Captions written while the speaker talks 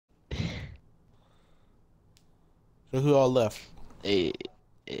So who all left? Eh,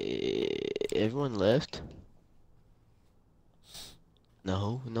 everyone left?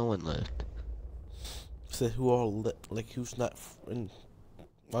 No, no one left. So who all like who's not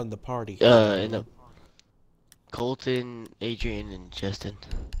on the party? And Colton, Adrian, and Justin.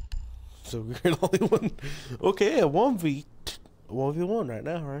 So we're the only one. Okay, yeah, 1v1 right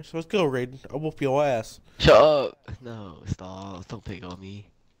now, right? So let's go, Raiden. I'll whoop your ass. Shut up! No, stop. Don't pick on me.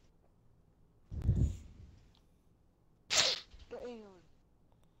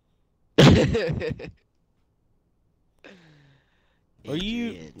 Are you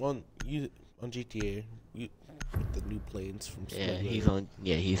Adrian. on GTA? You with the new planes from Yeah, Simulator?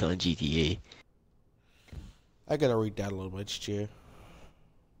 he's on GTA. I gotta re-download my GTA.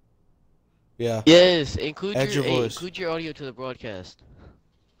 Yeah, Yes, add your voice. include your audio to the broadcast.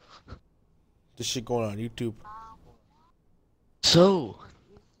 This shit going on YouTube. So.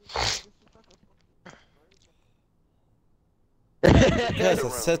 Yes, I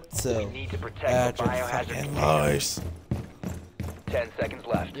said so. We need to protect Add the your biohazard fucking container. voice. 10 seconds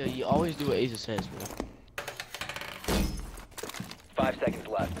left. Yeah, you always do what Asa says, bro. 5 seconds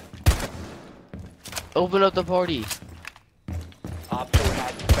left. Open up the party. Op 4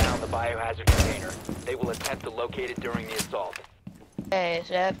 hasn't found the biohazard container. They will attempt to locate it during the assault. Hey, is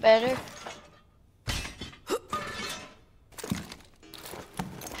that better?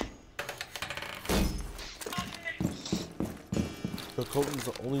 So Colton's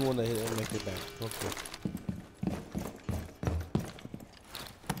the only one that didn't make it back. Okay.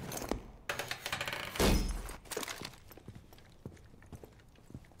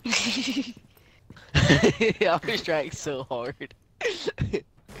 I was trying so hard.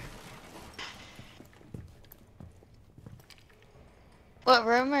 What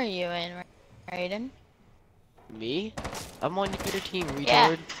room are you in, Raiden? Me? I'm on your team, retard.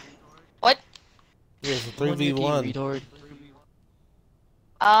 Yeah. What? Yeah, it's a I'm on your team, 3v1. retard.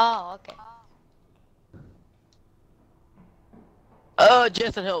 Oh, okay. Oh,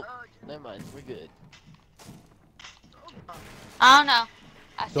 Justin, help. Never mind, we're good. I don't know.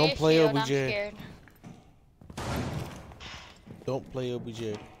 I see Don't a play shield, OBJ. I'm scared. Don't play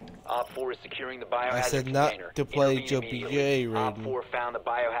OBJ. Op 4 is securing the biohazard I said container. not to play Intervene immediately. OBJ, Op Raiden. 4 found the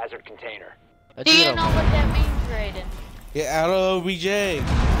biohazard container. I Do did you on know what that means, Raiden? Get out of OBJ.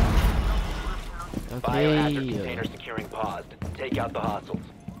 Biohazard Okay. container securing paused. Take out the hostiles.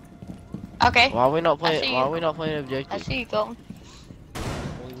 Okay. Why are we not I playing? see Why you. are we not playing I objective? see you, Colton.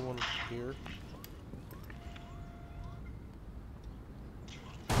 Only one here.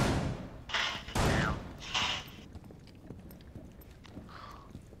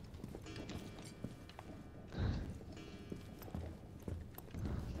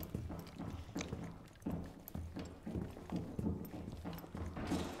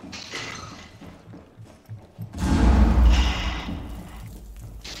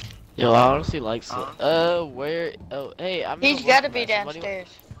 Yo, I honestly like so. Where? Oh, hey, I'm. in He's a gotta welcome be mat. downstairs.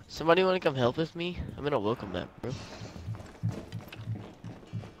 Somebody wanna come help with me? I'm in a welcome map, bro.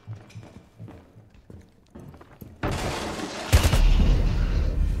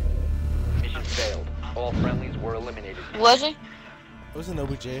 Mission failed. All friendlies were eliminated. Was he? It was an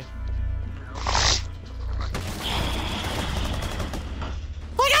OBJ.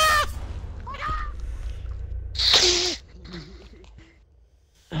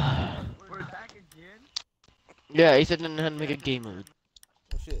 Yeah, he said didn't know how to make a game mode.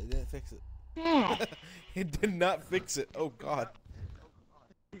 Oh shit, it didn't fix it. Hmm. It did not fix it. Oh god.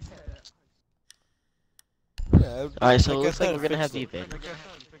 Yeah, Alright, so I it looks guess like I'd we're gonna fix have the it. event.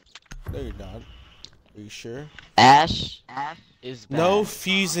 No, you're not. Are you sure? Ash is back. No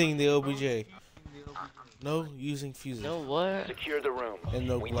fusing the OBJ. No using fuses. No what? Secure the room. And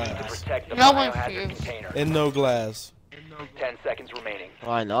no We need to glass. protect the No one biohazard fused. container. And no glass. 10 seconds remaining.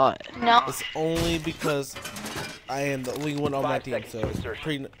 Why not? No. It's only because I am the only one on my 5 team, seconds so to it's insertion.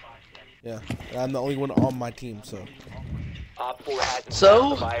 pretty. Yeah, and I'm the only one on my team, so. Op 4 hasn't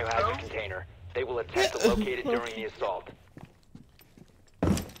So? found the biohazard container. They will attempt to locate it during the assault.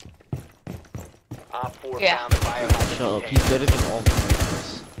 Op 4 Yeah. found the biohazard Shut up, container. he's better than all of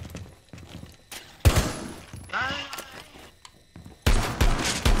us.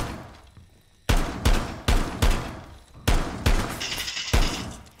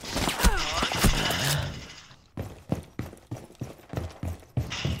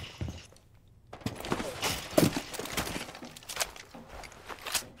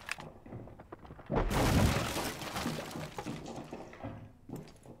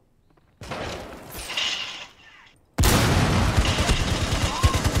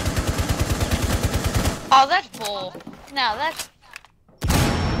 Oh, that's bull. No, that's.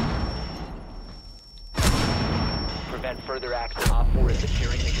 prevent further access. Op 4 is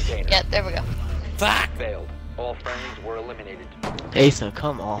securing the container. Yeah, there we go. Fuck! Failed. All friendlies were eliminated. Asa,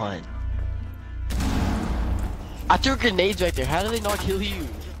 come on. I threw grenades right there. How did they not kill you?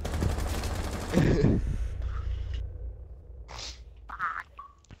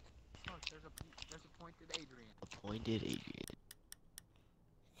 Appointed Adrian.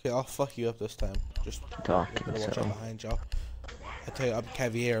 Okay, I'll fuck you up this time. Just Talking better watch so. out behind y'all. I tell you, I'm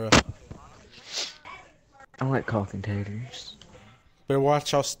Caviera. I like caulking taters. Better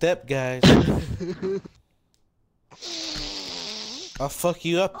watch y'all step, guys. I'll fuck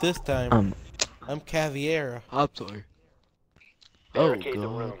you up this time. I'm Caviera. I'm sorry. Barricade the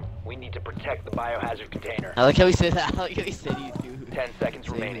God. room. We need to protect the biohazard container. I like how he said that. I like how he said he knew. 10 seconds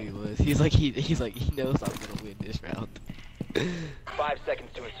Who he remaining. was. He's like he knows I'm gonna win this round. 5 seconds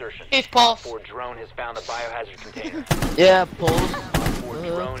to insertion. He's Pulse. 4 drone has found the biohazard container. Yeah, pulse. 4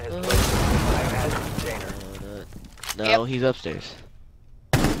 drone has placed the biohazard container. No, he's upstairs.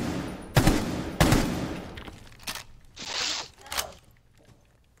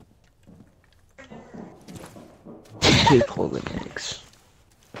 Keep holding eggs.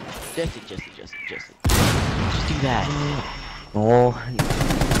 Jesse. Just do that. Oh,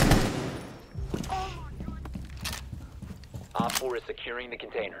 Op 4 is securing the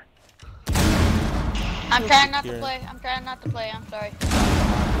container. I'm trying not to play. I'm trying not to play. I'm sorry.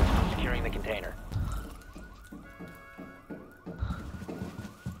 Securing the container.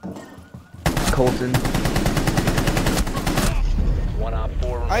 Colton. 1 Op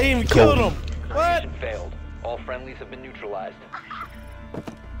 4 I didn't even Cool. kill him. What? Mission failed. All friendlies have been neutralized.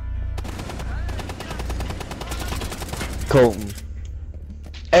 Colton.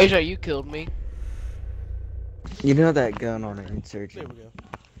 Asia, you killed me. You know that gun on an There insurgent? we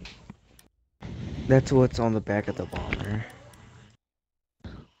go. That's what's on the back of the bomber.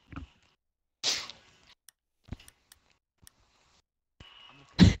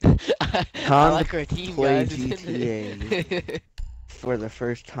 I like our team, play guys. GTA. For the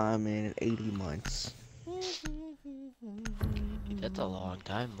first time in 80 months. That's a long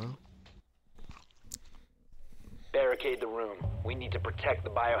time, bro. Barricade the room. We need to protect the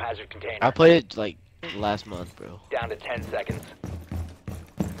biohazard container. I played it like last month, bro. Down to 10 seconds.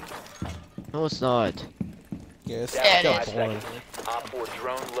 No, it's not. Yes. Down Yeah, to it 5 is. seconds. Op 4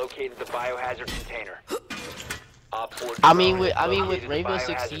 drone located the biohazard container. Op 4 I mean, drone with has with located the Rainbow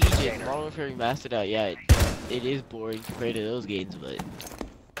Six biohazard Siege container. and Modern Warfare Remastered out, yeah, it is boring compared to those games, but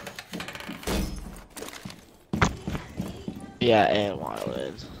yeah, and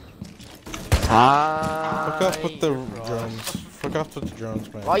Wildlands. Fuck off with the Frost. drones. Fuck off with the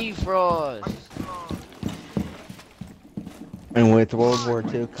drones, man. Why you frost? And with World War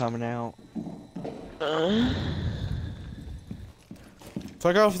II coming out,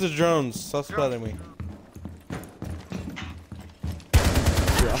 Fuck off with the drones. Stop spotting me. dude,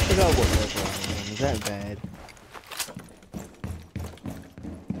 I forgot what level I am. Is that bad?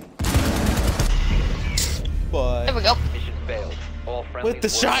 There we But go. Mission failed. All friendlies with the were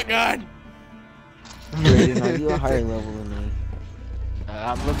shotgun. Brayden, are you a higher level than me?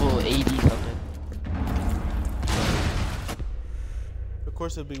 I'm level 80 something. Of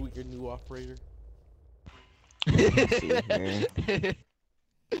course, it'd be with your new operator. Let's see here.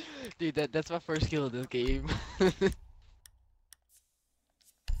 Dude, that's my first kill in this game.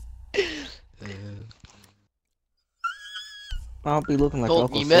 I'll be looking like Colton,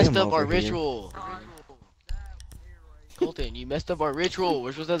 Uncle you messed Sam up our over here. ritual. Colton, you messed up our ritual.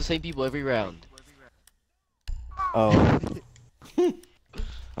 We're supposed to have the same people every round. Oh.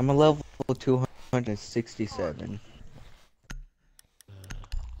 I'm a level 267.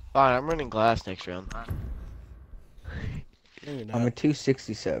 Fine, I'm running glass next round. No, you're I'm a not.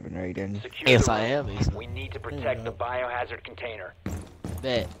 267, Raiden. Secure Yes, the I room. am. Asa. We need to protect the biohazard container.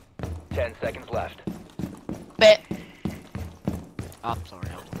 Bet. 10 seconds left. Bet. I'm sorry.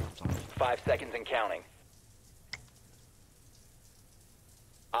 5 seconds and counting.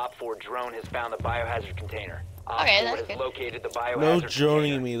 Op 4 drone has found the biohazard container. Op Okay, 4 that's has good. located the biohazard No container.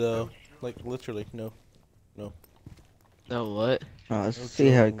 droning me though. Like literally, no. No, what? Oh, let's No see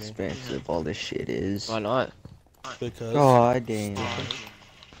how joking, man. expensive all this shit is. Why not? Because. God damn.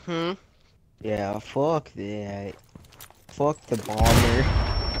 Hmm? Yeah, fuck that. Fuck the bomber.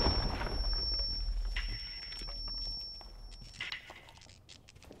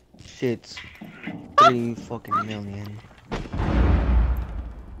 Shit's 3 fucking million.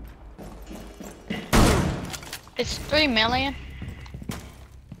 It's 3 million.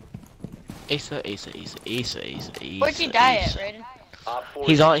 Asa. Where'd you die at, Raiden? Op 4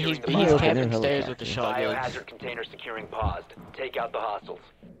 He's is on. securing He's the He's camping in a stairs with the helicopter. shotgun. biohazard container securing paused. Take out the hostiles.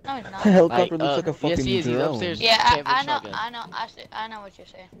 No, he's The not. helicopter looks like a yes, fucking he is. He's drone. upstairs. Yeah, Camping I know, shotgun. I know what you're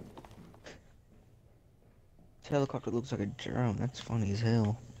saying. This helicopter looks like a drone. That's funny as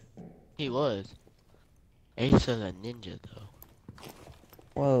hell. He was. Ace is a ninja though.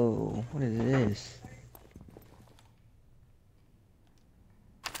 Whoa, what is this?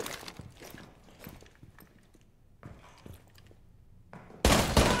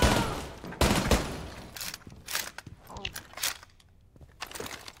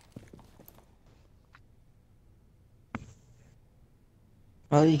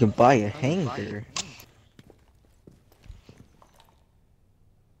 Oh, you can buy a hanger.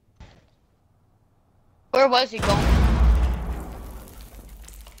 Where was he going?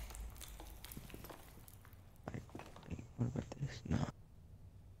 What about this? No.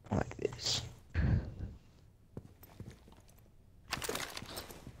 I like this.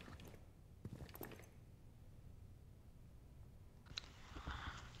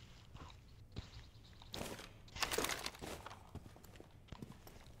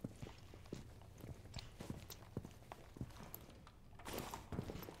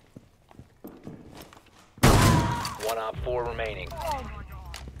 One op 4 remaining.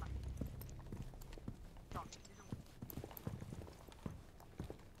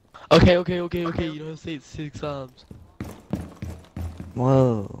 Okay. You don't say it 6 times.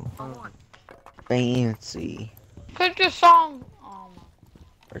 Whoa. Fancy. Put your song. Oh my.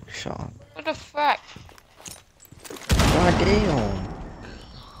 Workshop. What the frick? God damn.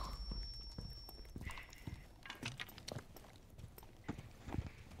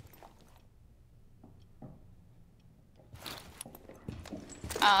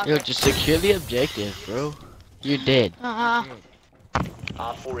 Yo, just secure the objective, bro. You're dead.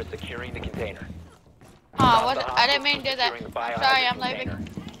 Op 4 is securing the container. Oh, what? I didn't mean to do that. I'm sorry, I'm leaving.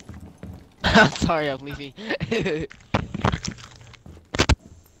 I'm sorry, I'm leaving.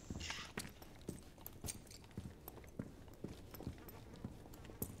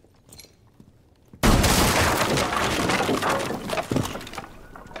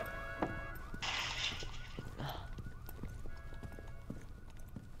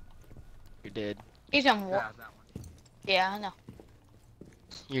 You're dead. He's in war. Yeah, I know.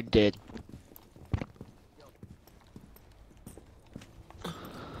 You're dead.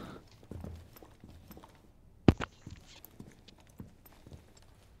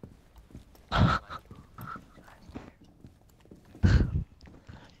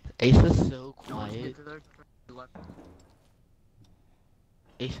 Ace is so quiet.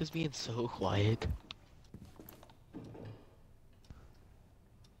 Ace is being so quiet.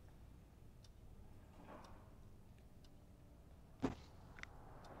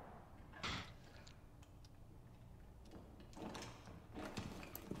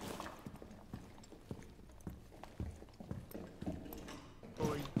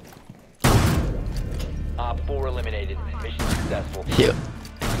 Op 4 eliminated. Mission successful.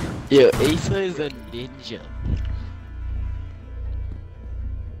 Yo, Asa is a ninja.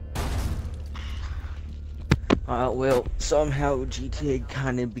 Well, somehow GTA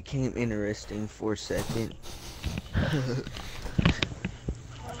kind of became interesting for a second.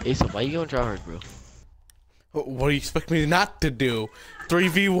 Asa, why you going try hard, bro? What do you expect me not to do?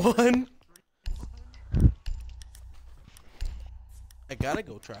 3v1? I gotta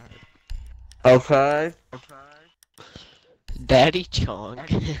go try hard. Okay. Daddy Chong.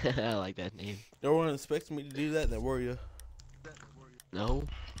 I like that name. No one expects me to do that, were you? No.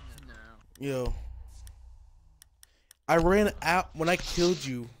 Yo. I ran out when I killed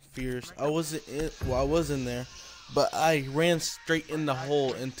you, Fierce. I wasn't in, well, I was in there, but I ran straight in the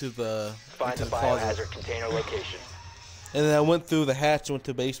hole into the Find the closet. biohazard container location. And then I went through the hatch and went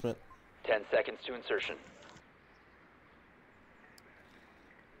to the basement. 10 seconds to insertion.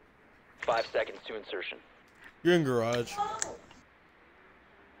 5 seconds to insertion. You're in garage.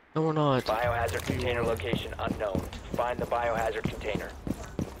 No, we're not. Biohazard container location unknown. Find the biohazard container.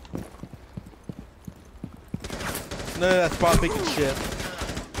 No, that's spot bacon shit.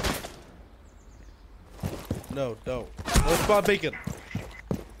 No, don't. No spot bacon.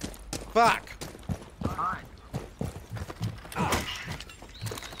 Fuck.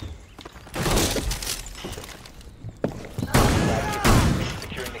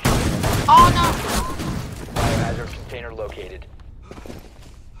 Securing the container. Oh no! Biohazard container located.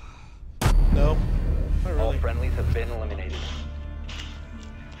 No. Not All really. friendlies have been eliminated.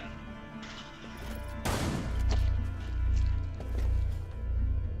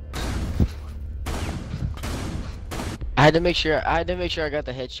 I had to make sure I got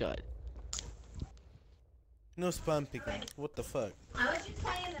the headshot. No spawn picking. What the fuck? I was just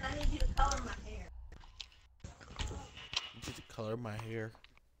saying that I need you to color my hair. You just color my hair.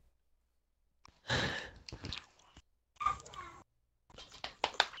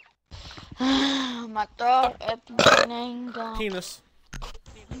 My throat is burning. Penis.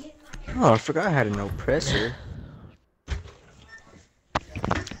 Oh, I forgot I had an oppressor.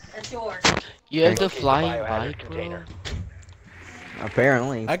 You have the Locate the flying biohazard bike, bro? container.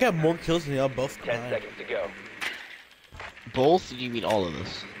 Apparently. I got more kills than y'all both 10 combined. seconds to go. Both? Or do you mean all of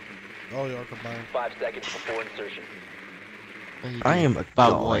us? All y'all combined. 5 seconds before insertion. What are you I doing? am a By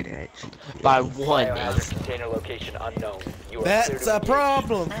god one. at By GTA. one, Biohazard Ace. container location unknown. You are clear That's to a engage.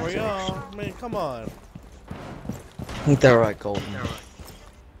 problem for y'all. I mean, come on. Ain't that right, Colton?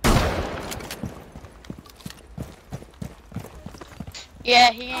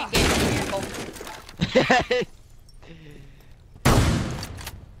 Yeah, he ain't getting here.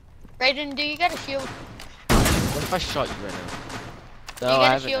 Raiden, do you got a shield? What if I shot you right now? Do No, you I got a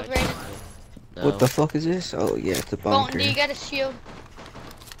haven't shield, actually. Raiden? No. What the fuck is this? Oh yeah, it's a Colton, bunker. do you got a shield?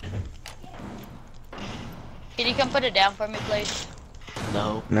 Can you come put it down for me, please?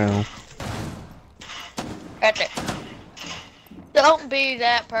 No. No. Right there. Don't be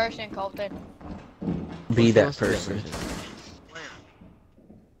that person, Colton. Be Who that wants to be person.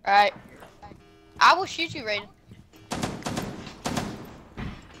 Right. I will shoot you, Raiden.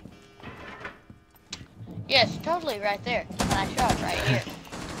 Yes, totally right there. And I shot right here.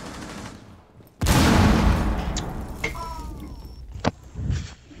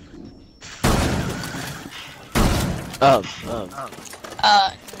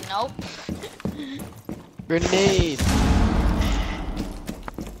 Nope. Grenade!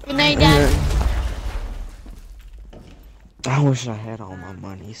 Grenade down. I wish I had all my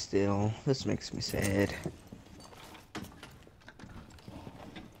money still. This makes me sad.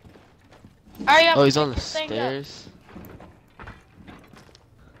 Hurry up. Oh, he's on pick the this thing up. stairs.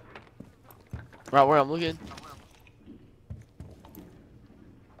 Right where I'm looking.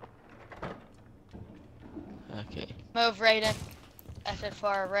 Okay. Move, Raiden. That's it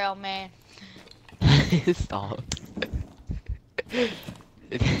for a real man. Stop.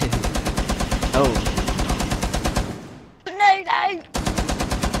 Oh. Grenade out.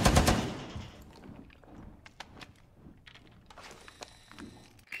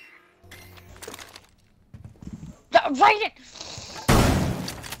 Raiden.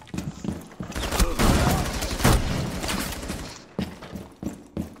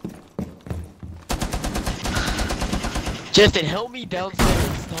 Justin, help me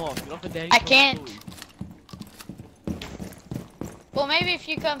downstairs. Stop. Get off the daddy. I can't. Well, maybe if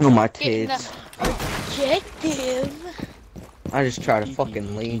you come Oh, my get in tits. the objective. I just try to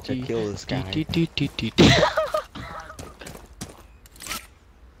fucking lean to kill this guy.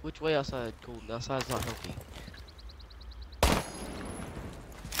 Which way outside? Cool. Outside's not helping.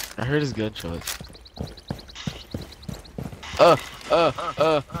 I heard his gunshots.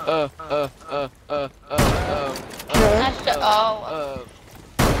 That's the, oh,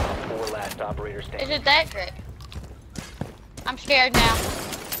 4 last operator standing. is it that great? I'm scared now.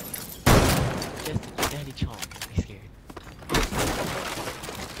 Justin, Daddy Chong. Be scared.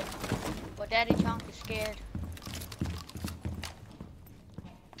 Well, Daddy Chonk is scared.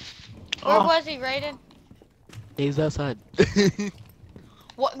 Where was he, Raiden? He's outside.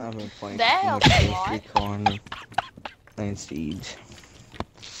 What? I've been playing That too helps much a Ghost lot. Recon, playing Siege.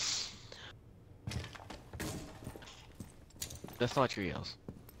 That's not Treehouse.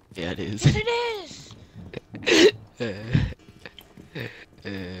 Yeah, it is. Yes, it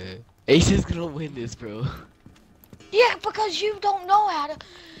is. Ace is gonna win this, bro. Yeah, because you don't know how to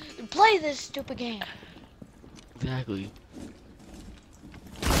play this stupid game. Exactly.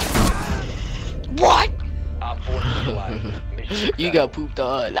 What? Op 4 neutralized. Mission You got pooped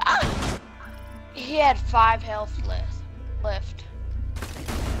on. He had 5 health left.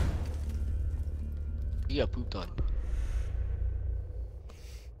 You got pooped on.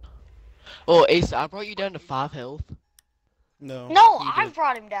 Oh, Ace, I brought you down to 5 health. No. No, you I did.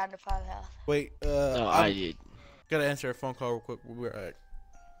 brought him down to 5 health. Wait, No, I I did. gotta answer a phone call real quick. We'll be right.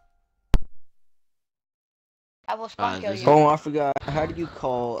 I will spawn kill this- you. Oh, I forgot. How do you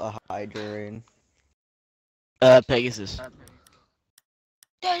call a Hydra in? Pegasus.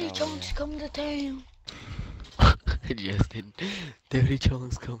 Daddy Oh, Chong's yeah. coming to town. Justin, Daddy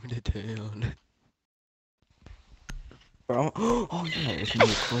Chong's coming to town. Bro, oh yeah, it's new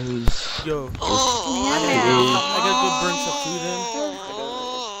clothes. Yo, Yeah. I gotta go bring some food in.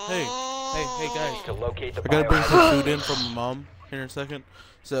 Hey, guys. to locate the I gotta bring biohazard. some food in from my mom here in a second.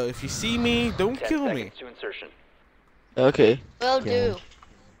 So if you see me, don't 10 kill me, seconds to insertion. Okay. Will Yeah. do.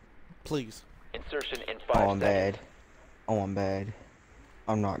 please. Insertion in 5 Oh, I'm seconds. bad. Oh, I'm bad.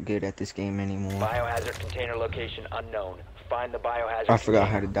 I'm not good at this game anymore. Biohazard container location unknown. Find the biohazard I forgot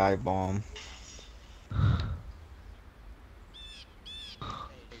how container. to dive bomb.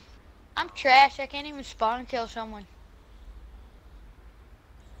 I'm trash. I can't even spawn kill someone.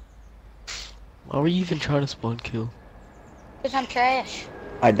 Why were you even trying to spawn kill? Because I'm trash.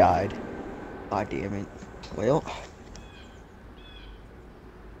 I died. God damn it. Well,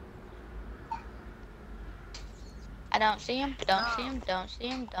 I don't see him. Don't see him. Don't see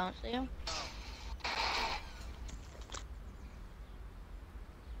him. Don't see him.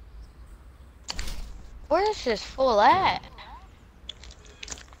 Where is this fool at?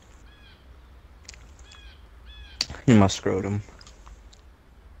 in my scrotum.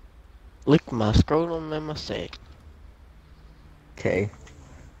 Lick my scrotum and my sack. Okay.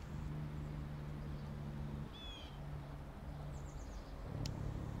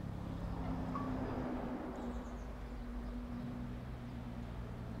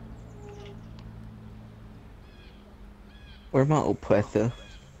 Where my Opetha?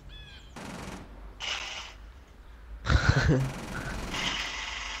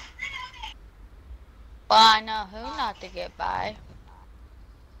 Well, I know who not to get by.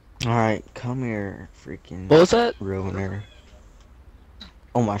 Alright, come here, freaking What was that? ruiner.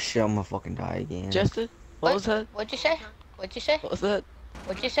 Oh my shit, I'm gonna fucking die again. Justin? What was that? What'd you say? What'd you say? What was that?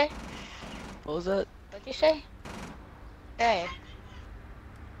 What'd you say? What was that? What'd you say? Hey.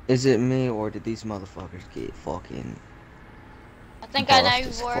 Is it me or did these motherfuckers get fucking... I think buffed I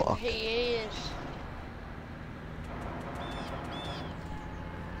as know where fuck? he is.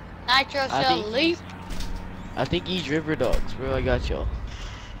 Nitro I shall think leap. I think he's River Dogs, bro. I got y'all.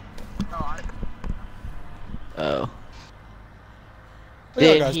 Oh. What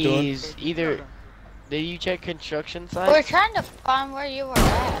y'all Then guys doing? he's either. Did you check construction We're site? trying to find where you were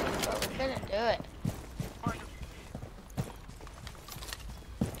at, but we couldn't do it.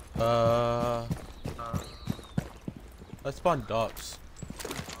 I spawned docks.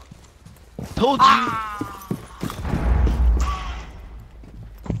 Told you.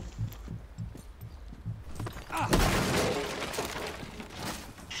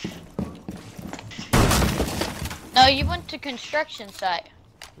 No, you went to construction site.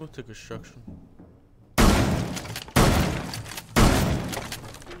 Went to construction.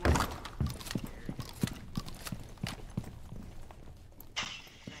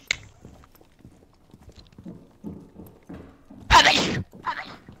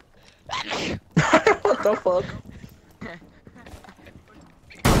 What the fuck?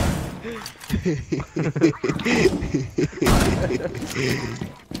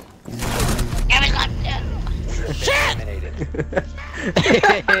 Eliminated.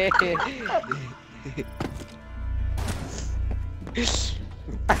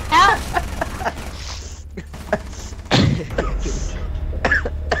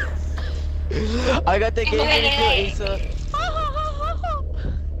 I got the game ready for Asa.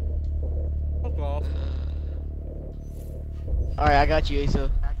 Fuck off. Alright, I got you,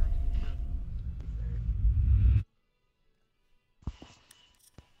 Asa.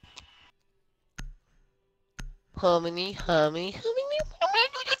 Hominy, hominy, hominy.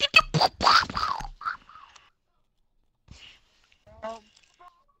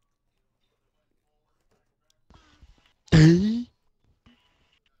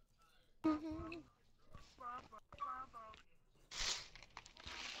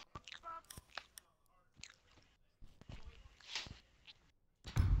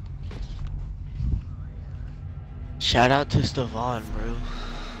 Shout out to Stevan, bro.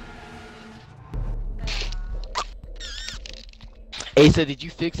 Asa, did you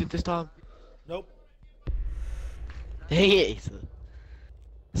fix it this time? Nope. Dang it, Asa.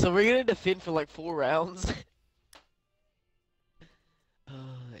 So we're gonna defend for like 4 rounds?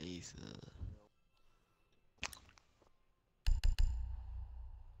 Asa.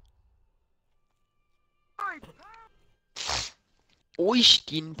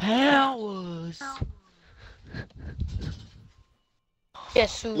 Oishkin powers!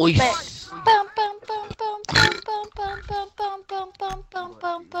 Yes, who's Oish. back? Bum, bum, bum, bum, bum, bum, bum, bum, bum, bum, bum,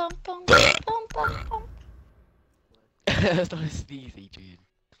 bum, bum, bum, bum, bum, bum. That's not a sneeze, Adrian.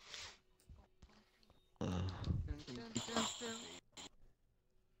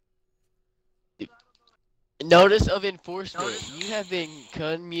 Notice of enforcement. You have been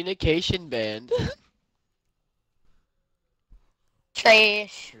communication banned.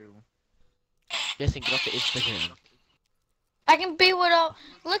 Trash. Justin, get off the Instagram. I can be what all.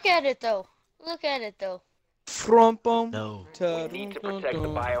 Look at it though. Look at it though. No. We need to protect the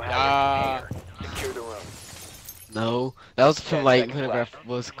biohazard container. Secure the room. No. That was from 10 like seconds whenever left. I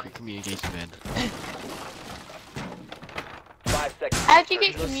was communication banned. 5 seconds. How'd you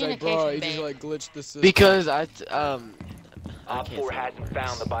get Let's say, communication bro, he banned? just like glitched the system. Because I Op can't 4 say hasn't words.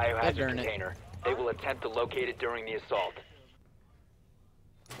 found the biohazard darn it. container. They will attempt to locate it during the assault.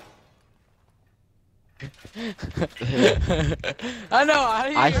 I know. How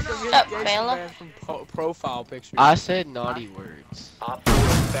do you I- get from his Up, gangster Bella? man from profile pictures? I said naughty words. Op 4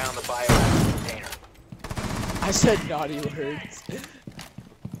 has found the biohazard container. I said naughty words.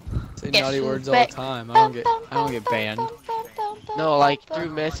 Say Yes, naughty you words all the bet. time. I don't get banned. No, like through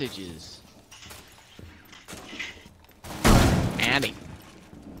messages. Annie.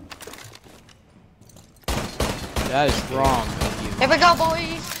 That is wrong of you. Here we go,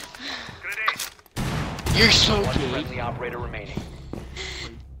 boys. You're so One gay. friendly operator remaining.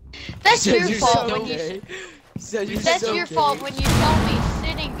 That's Said your you're fault so when you. gay. Said you're That's so your gay. fault when you saw me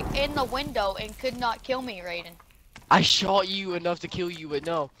sitting in the window and could not kill me, Raiden. I shot you enough to kill you, but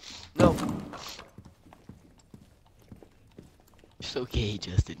no. No. You're so gay,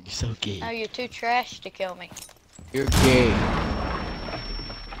 Justin. You're so gay. No, you're too trash to kill me. You're gay.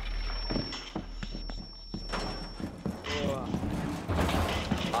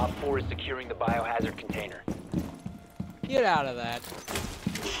 Op 4 is securing the biohazard container. Get out of that.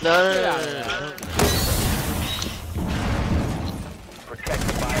 No, Get no, out no, of no, that. no, no. Protect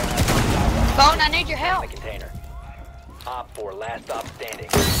the biohazard Phone, I need your in help. the container. Op 4, last stop standing.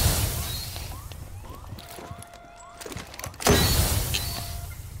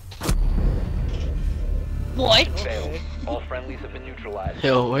 What? Failed. All friendlies have been neutralized.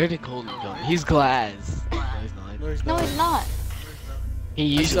 Yo, where did Colton go? He's glass. No, he's not. No, he's No, not. he's not.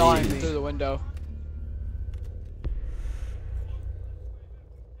 He I saw usually him is. through the window.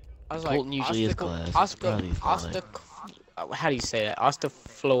 I was like, Colton usually is glass. Probably is glass. how do you say that? Hasta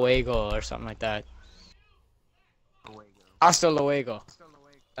Fluego or something like that. Hasta luego.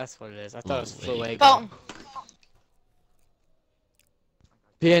 That's what it is. I thought it was Fluego. Phone.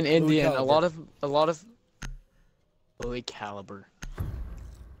 Being Indian, Caliber. a lot of Louis Caliber.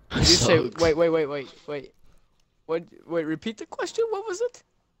 Did you So say ex- wait. Wait, repeat the question. What was it?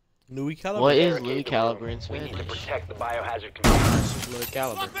 Louis Caliber. What is Barricade Louis the Caliber room. in We need to Spanish? protect the biohazard container. Louis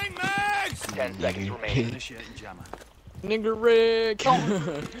Caliber. 10 seconds remaining. Nigger Rick.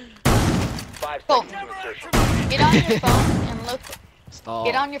 5 Phone. seconds to insertion. Get on your phone and look. Stop.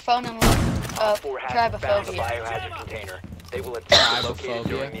 Get on your phone and look Op up 4 has found the Tribophobia. biohazard container. They will attempt to locate it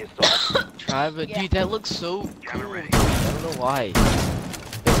during the assault. Tribe, Yeah. dude, that looks so cool. I don't know why.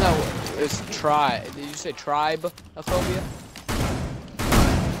 It's not. It's tribe. Did you say tribe-ophobia?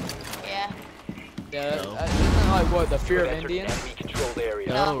 Yeah. Yeah. No. Isn't that like what the You fear have of entered Indians? enemy-controlled area.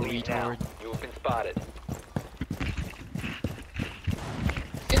 No, Leave now. retard. You have been spotted.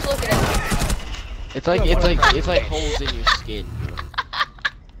 Just look at it. It's like holes in your skin.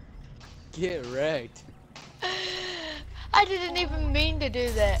 Get wrecked. I didn't even mean to do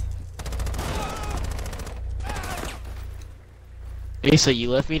that. Asa, you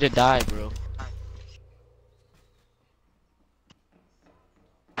left me to die, bro.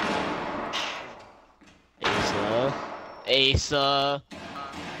 Asa.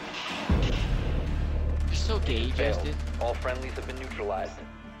 You're so gay, Failed. Justin. All friendlies have been neutralized.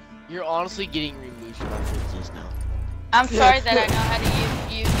 You're honestly getting removed from our friends list now. I'm sorry that I know how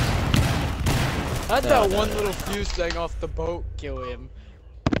to use. How'd No, that no, one no. little fuse thing off the boat kill him?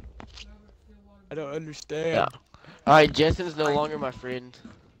 I don't understand. Yeah. Alright, Justin's no longer my friend.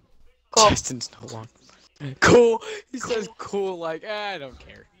 Cool. Justin's no longer. Cool. He says cool like I don't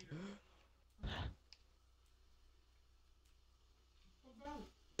care.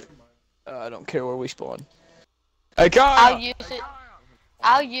 I don't care where we spawn. Hey, I'll Kyle! use it.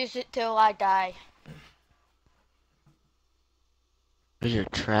 I'll use it till I die. You're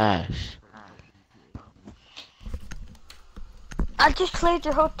trash. I just cleared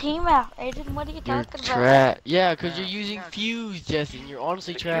your whole team out, Aiden. What are you You're talking about? trash. Yeah, cause you're using fuse, Justin. You're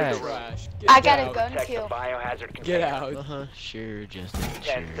honestly Secure trash. the room. Trash. I got a out. gun Protect the kill. biohazard container. Get out. Uh-huh, sure, Justin, 10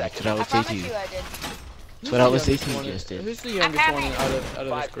 sure. That's seconds. what I I would say promise to you you. I did. That's what I would say Who's to the you, youngest one- Justin. Who's the youngest one out of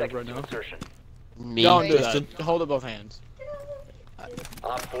 5 this group seconds right to now? insertion. Me. Don't do Justin. that. Hold up both hands.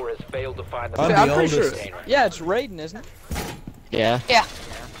 Op 4 has failed to find the I'm I'm the pretty sure. oldest. container. Yeah, it's Raiden, isn't it? Yeah.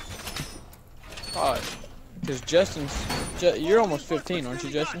 Oh, because you're almost 15, aren't you,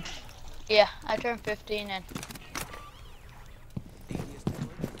 Justin? Yeah, I turned 15 and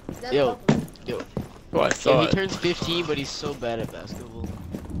Yo. What? Yo, he turns 15, but he's so bad at basketball.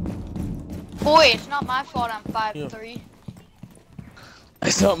 boy, it's not my fault I'm 5'3".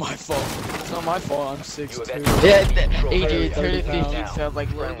 It's not my fault. It's not my fault. I'm You 6'2". have entered Yeah, enemy-controlled Adrian, area. turning 30 15 pounds. sounds like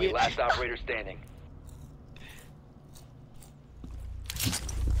Friendly, Logan. last operator standing.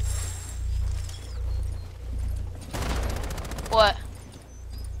 What?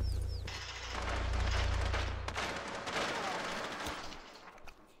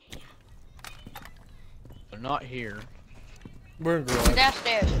 They're not here. We're in garage.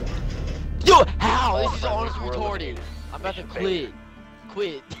 Downstairs. Yo, No! How? All This is friendlies honestly were retarded. eliminated. I'm about to Mission quit. failed.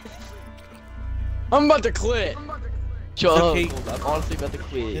 Quit. I'm about to quit. Shut up. okay. Cole, I'm honestly about to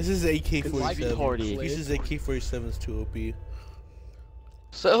quit. This is AK-47. retarded. This is AK-47's too OP.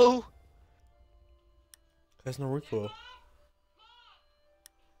 So? That's no recoil.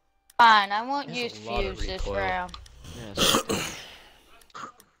 Fine, I won't That's a use lot of fuse this recoil. round. Yes.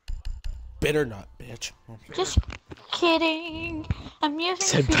 Better not, bitch. Just kidding. I'm using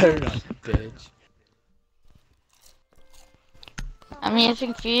Said fuse. better not, bitch. I'm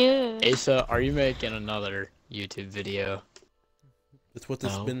using fuse. Asa, are you making another YouTube video? That's what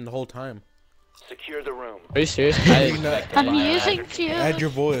this has No. been the whole time. Secure the room. Are you serious? I You're not- expected I'm that. using fuse. Add your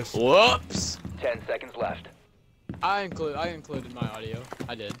voice. Whoops! 10 seconds left. I included my audio.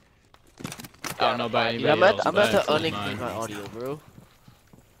 I did. I don't know about Dude, anybody I'm else, about but I to included uninclude mine. my audio, bro.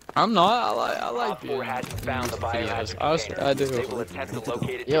 I'm not. I like Op 4 doing hasn't found the videos. biohazard container. I do. They will attempt to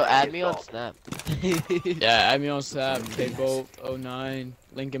locate it Yo, during add the me on assault. Snap. Yeah, add me on Snap. KBolt09.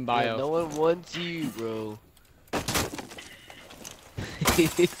 Link in bio. Yo, no one wants you, bro.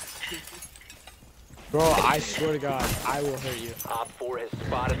 Bro, I swear to God, I will hurt you. Op 4 has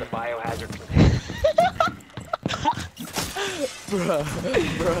spotted the biohazard container.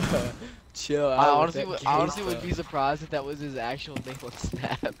 Bruh. Chill out. I with honestly, that would, gay I honestly would stuff. be surprised if that was his actual name on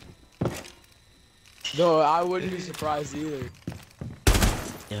Snap. No, I wouldn't be surprised either.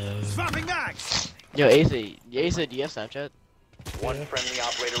 Swapping mags! Yo, Asa, do you have Snapchat? One friendly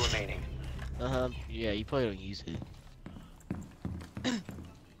operator remaining. Yeah, you probably don't use it.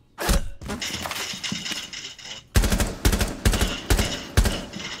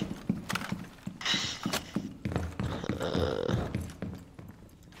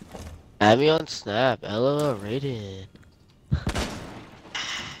 Add me on Snap. LOL rated.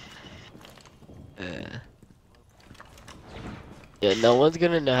 Yeah, no one's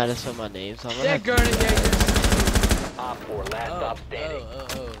gonna know how to spell my name, so I'm gonna. Yeah, Have Gurney Op 4 last stop standing.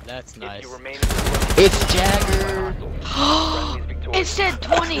 Oh, that's If nice. you remain in the room, It's Jagger. friendly's It victorious. said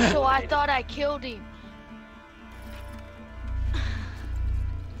 20, so I thought I killed him.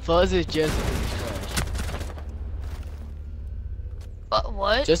 Fuzz is just trash. But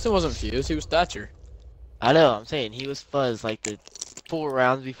what? Justin wasn't fused, he was Thatcher. I know. I'm saying he was Fuzz like the 4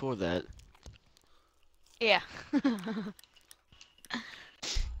 rounds before that. Yeah.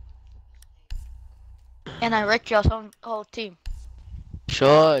 And I wrecked y'all's whole team.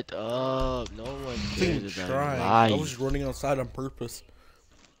 Shut up. No one Didn't cares about try. I life. was just running outside on purpose.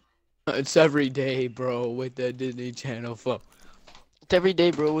 It's every day, bro, with the Disney Channel flow. It's every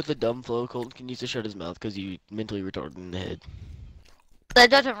day, bro, with the dumb flow. Colton needs to shut his mouth because you mentally retarded in the head. That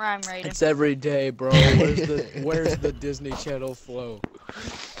doesn't rhyme, Raiden. It's every day, bro. Where's the Disney Channel flow?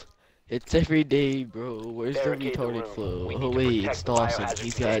 It's every day, bro. Where's the Barricade the retarded room. flow? We Oh need to wait, protect it's the Dawson. biohazard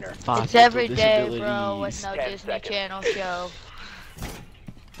He's got container. 5 It's every mental day, disabilities. bro, with no 10 Disney seconds. Channel show.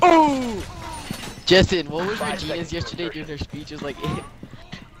 Oh! Justin, what was 5 Regina's seconds yesterday for during her speech? It was like,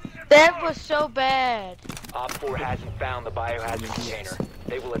 That was so bad. Op 4 hasn't found the biohazard container.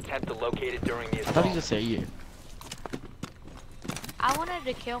 They will attempt to locate it during the I thought he assault. was a sayer. I wanted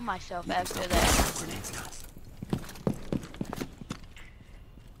to kill myself after that.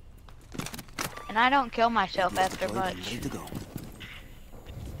 And I don't kill myself after much.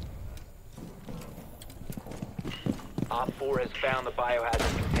 Op 4 has found the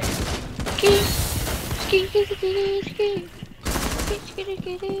biohazard container. Ski, ski, ski, ski, ski. Ski, ski,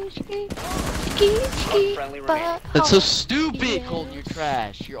 ski, ski. Ski, ski, Friendly remaining. That's so butthole. stupid, Yes. Colton. You're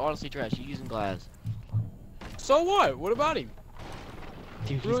trash. You're honestly trash. You're using glass. So what? What about him?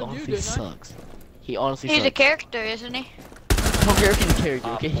 Dude, he Ruined you, honestly didn't I? sucks. He honestly He's a sucks. character, isn't he? Don't care if he's a character,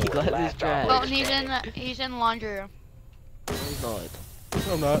 Op okay? He 4, glass is last trash. Well, operator. he's in the laundry room. No, he's not.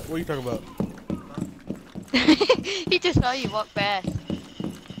 No, I'm not. What are you talking about? He just saw you walk past.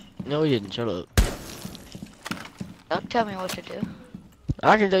 No, he didn't. Shut up. Don't tell me what to do.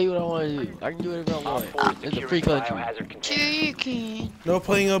 I can tell you what I want to do. I can do whatever I Op want. 4 is It's a securing free the country. biohazard container. Sure you can. No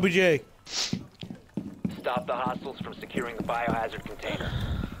playing OBJ. Stop the hostiles from securing the biohazard container.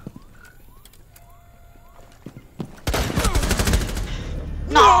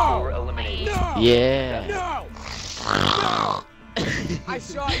 No! 4 eliminated. No! Yeah. No! No! I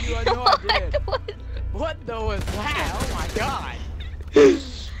shot you, I know I did. What the was that? Oh my god!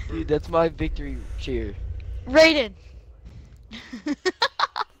 Dude, that's my victory cheer. Raiden.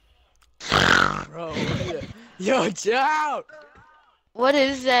 Bro, yo, chill out! What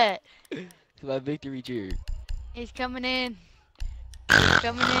is that? It's my victory cheer. He's coming in. He's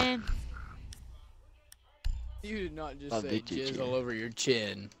coming in. You did not just My say victory jizz cheer. all over your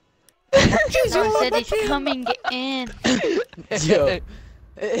chin. No, I said he's coming in. Yo.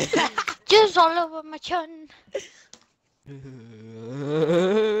 Jizz all over my chun.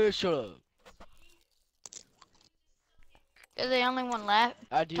 Shut up. You're the only one left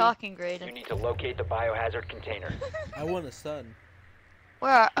I do. talking, You Graydon. need to locate the biohazard container. I want a son.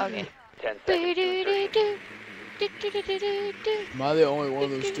 Where are? Okay. 10 seconds to insertion. Am I the only one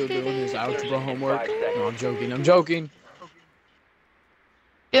who's still doing his algebra homework? 5 seconds. No, I'm joking. I'm joking.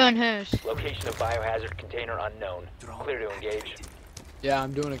 Doing whose? Location of biohazard container unknown. Clear to engage. Yeah,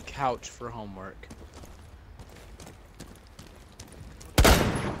 I'm doing a couch for homework.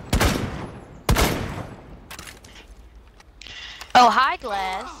 Oh, hi,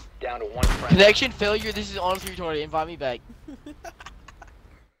 Glass. Down to 1 friend. Connection failure. This is honestly retarded. Invite me back.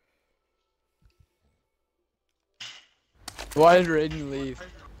 Why did Raiden leave?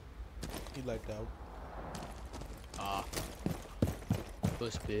 He liked out. Ah.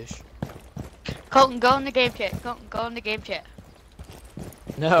 Puss bish. Colton, go in the game chat. Colton, go in the game chat.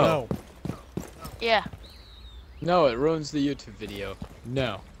 No. Yeah. No, it ruins the YouTube video.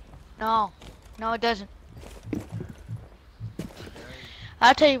 No. No. No, it doesn't.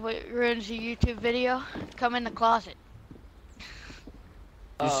 I'll tell you what ruins a YouTube video. Come in the closet.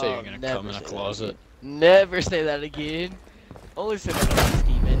 You say you're Oh, gonna never come in a say that closet. again. Never say that again. Only say that on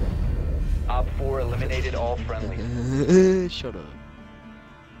Steven. Op 4 eliminated all friendlies. Shut up.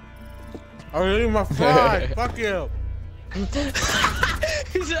 I'm eating my fries. Fuck you.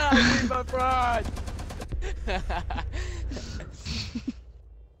 He's out of my pride.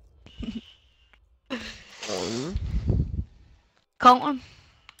 Colton,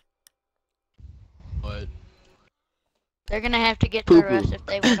 What? they're gonna have to get through us if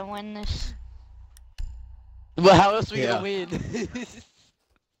they want to win this. Well, how else are we Yeah. gonna win?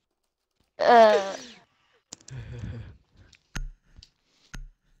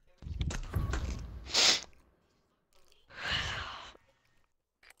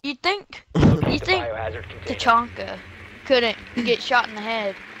 You think Locate the think biohazard container. Tachanka couldn't get shot in the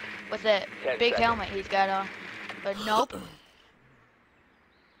head with that 10 big seconds. helmet he's got on? But nope.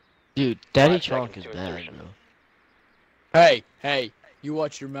 Dude, Daddy 5 Chonk seconds is to bad, insertion. bro. Hey, you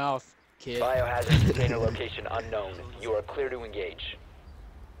watch your mouth, kid. Biohazard container location unknown. You are clear to engage.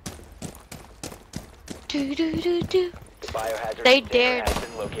 Do do do do. The biohazard They container dared. has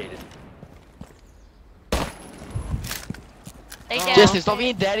been located. They down. Justin, stop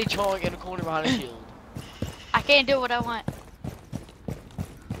being Daddy Chonk in the corner behind a shield. I can't do what I want.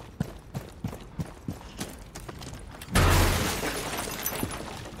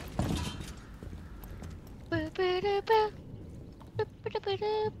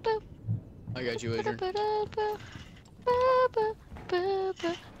 I got you, Adrian.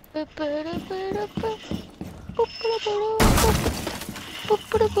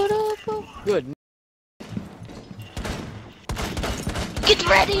 Good. Get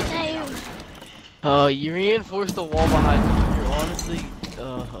ready now. You reinforced the wall behind you. You're honestly,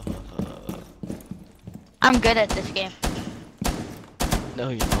 I'm good at this game. no,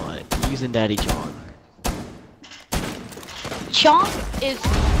 you're not. You're using Daddy Chonk. Chonk is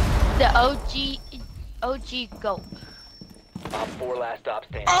the OG GOAT. Op 4 last stop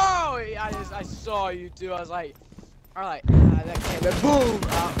standing. Oh, I saw you too. I was like, that can't be. Boom!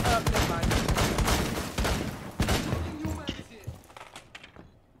 Never mind.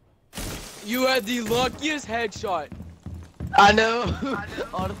 You had the luckiest headshot. I know.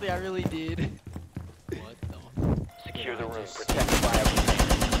 Honestly, I really did. What the? Secure the room. Protect the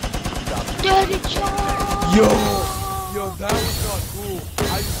biocontainer. Stop. Daddy Chonk. Yo, that was not cool.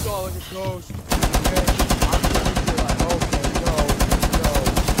 I just saw like a ghost. Okay, I'm gonna be like, okay, no.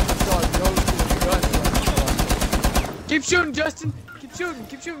 I saw a ghost with a gun. Keep shooting, Justin. Keep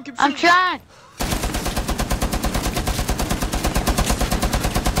shooting. I'm trying.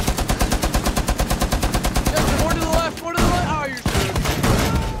 Justin, more to the left. Oh, you're screwed.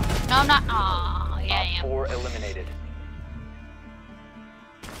 No, I'm not. Aw, yeah, I Op am. 4 eliminated.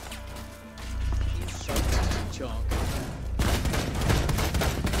 Chunk.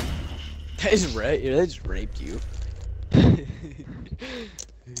 That just raped you.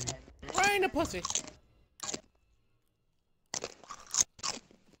 Right in the pussy.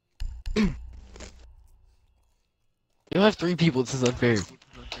 You have 3 people. This is unfair.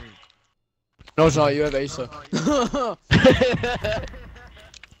 No, it's not. You have Asa.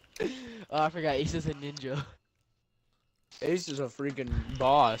 Oh, I forgot. Ace a ninja. Ace is a freaking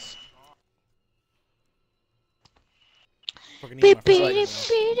boss. Fucking eat Beep, my beep, fries.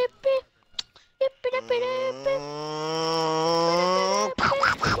 beep, beep, beep. Beep, beep, beep, beep,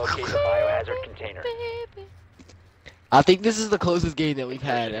 Locate the biohazard container. beep, beep. I think this is the closest game that we've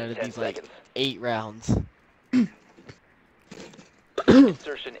had Insertion out in of 10 these like seconds. 8 rounds.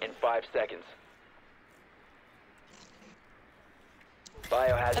 Insertion in 5 seconds.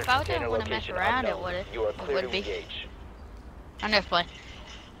 Biohazard If I container didn't want to mess location around, unknown. You are it clear would to be. engage. I never play.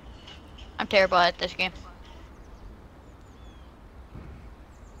 I'm terrible at this game.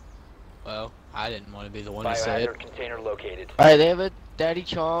 Well, I didn't want to be the one to say it. Biohazard container located. Alright, they have a daddy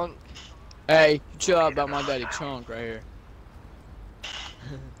chonk. Hey, you chill out about my daddy chunk right here.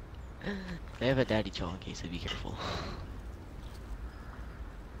 They have a daddy chonk, so be careful.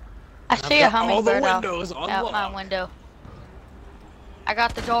 I see a got all the hummingbird windows out my unlocked. window. I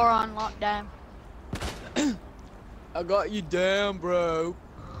got the door on lockdown. I got you down, bro.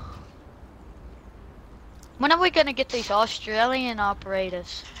 When are we gonna get these Australian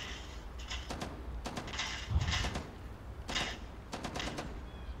operators?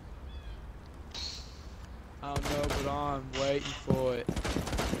 I don't know, but I'm waiting for it.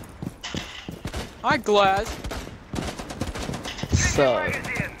 Hi, Glass. So,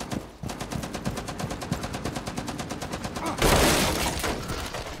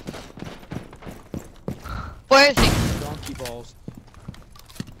 Where is he? Donkey balls.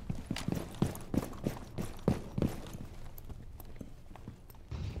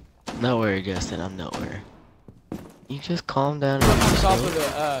 nowhere, Justin. I'm nowhere. You just calm down. On top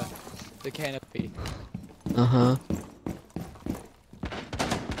of the canopy. Uh-huh.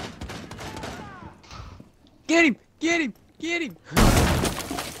 Get him! Get him! Get him!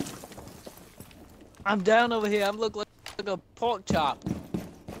 I'm down over here. I'm looking like a pork chop.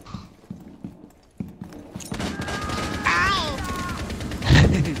 Out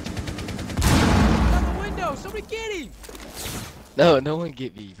the window! Somebody get him! No, no one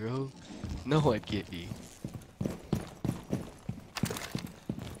get me, bro. No one get me.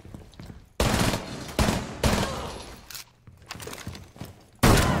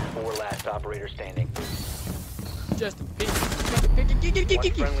 Four last operator standing. Justin, pick it, get One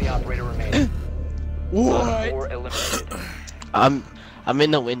it. friendly operator remaining. What? 4 eliminated. I'm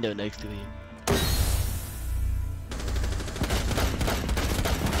in the window next to you.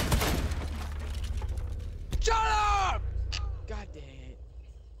 Shut up! God dang it.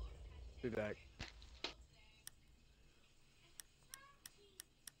 Be back.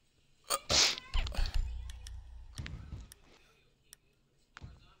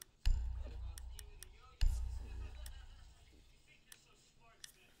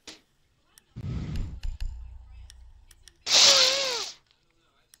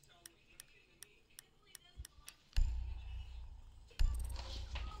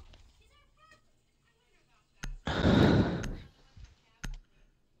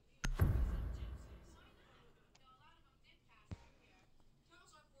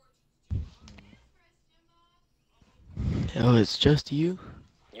 Oh, it's just you?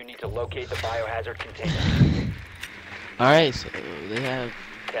 You need to locate the biohazard container. Alright, so they have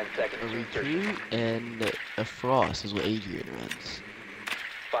 10 a seconds to insertion. recruit and a frost is what Adrian runs.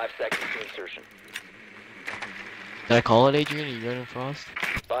 5 seconds to insertion. Did I call it Adrian? Are you running frost?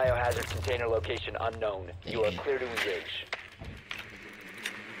 Biohazard container location unknown. You are clear to engage.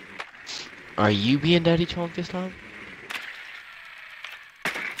 Are you being Daddy Chonk this time?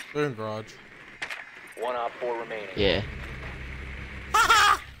 They're in garage. 1 op 4 remaining. Yeah.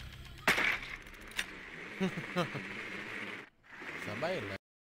 Somebody left.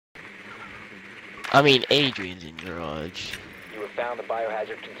 I mean, Adrian's in garage. You have found the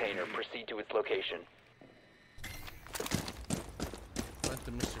biohazard container. Proceed to its location. Went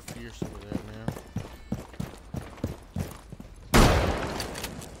to Mr. Fierce over there, man.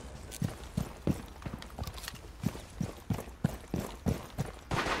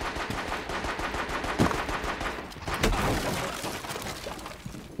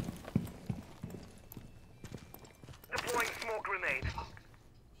 Deploying smoke grenade.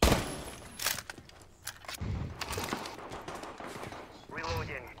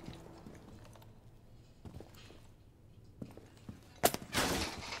 Reloading.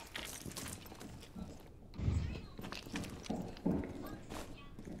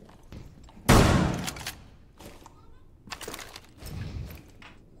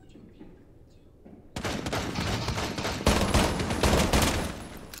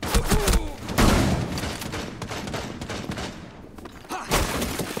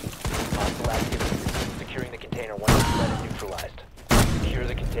 Hostile activity. Securing the container once the threat is neutralized. Secure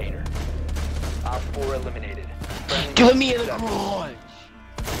the container. Op 4 eliminated. Friendly Get me in the successful. garage!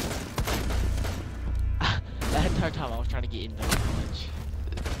 That entire time I was trying to get in the garage.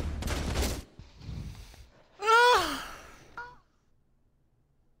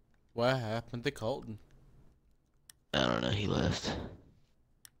 What happened to Colton? I don't know, he left.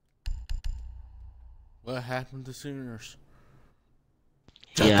 What happened to Sooners?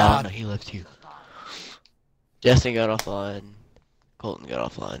 Yeah, I know, he left you. Justin got offline. Colton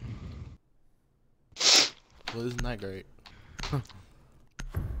got offline. Well, isn't that great?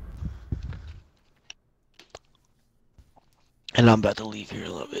 And I'm about to leave here in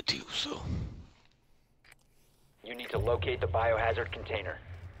a little bit too, so. You need to locate the biohazard container.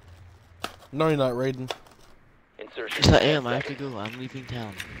 No, you're not, Raiden. Insertion. Yes, I in 10 am. I have to seconds. go. I'm leaving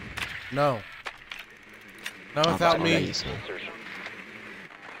town. No. Not I'm without sorry, me. so. Insertion.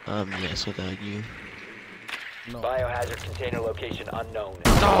 Yes, without you. No. Biohazard container location unknown.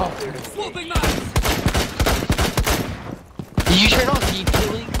 No. Clear to engage. Did you turn on team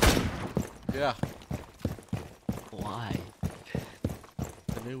killing? Yeah. Why?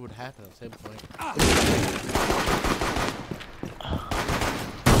 I knew it would happen at the same point.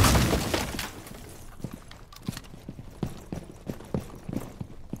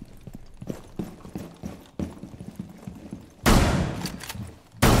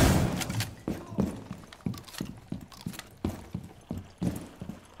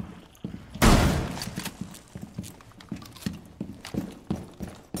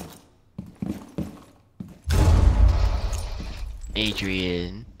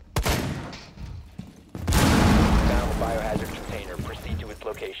 Adrian. Found the biohazard container. Proceed to its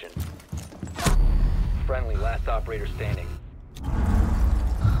location. Friendly, last operator standing.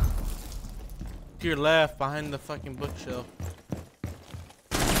 To your left, behind the fucking bookshelf.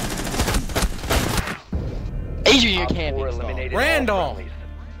 Adrian, you're Op 4 camping. eliminated all Randall! friendlies.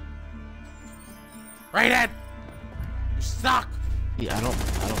 Raiden! You suck! Yeah, I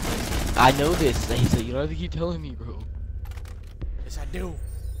don't. I know this. He said you don't have to keep telling me, bro. Yes, I do.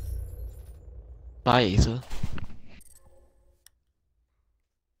 Bye, Asa.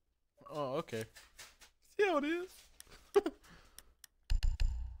 Oh, okay. See how it is?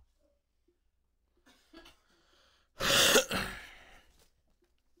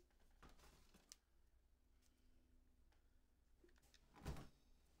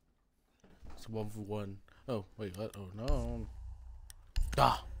 It's 1v1. Oh, wait, what? Oh, no.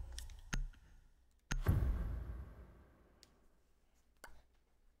 Ah.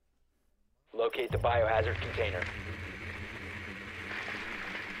 Locate the biohazard container.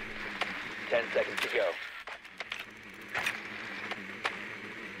 10 seconds to go.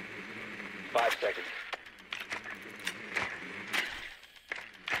 5 seconds.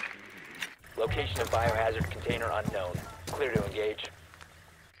 Location of biohazard container unknown. Clear to engage.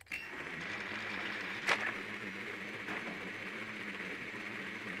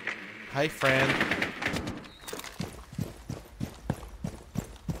 Hi, friend.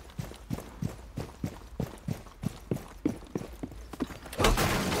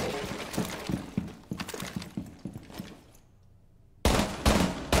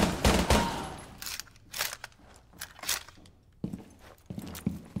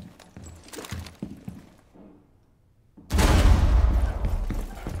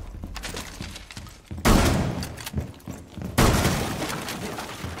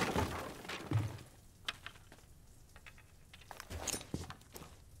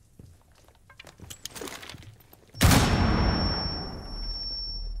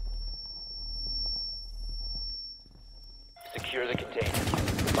 Secure the container.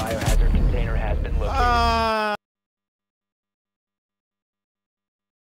 The biohazard container has been located.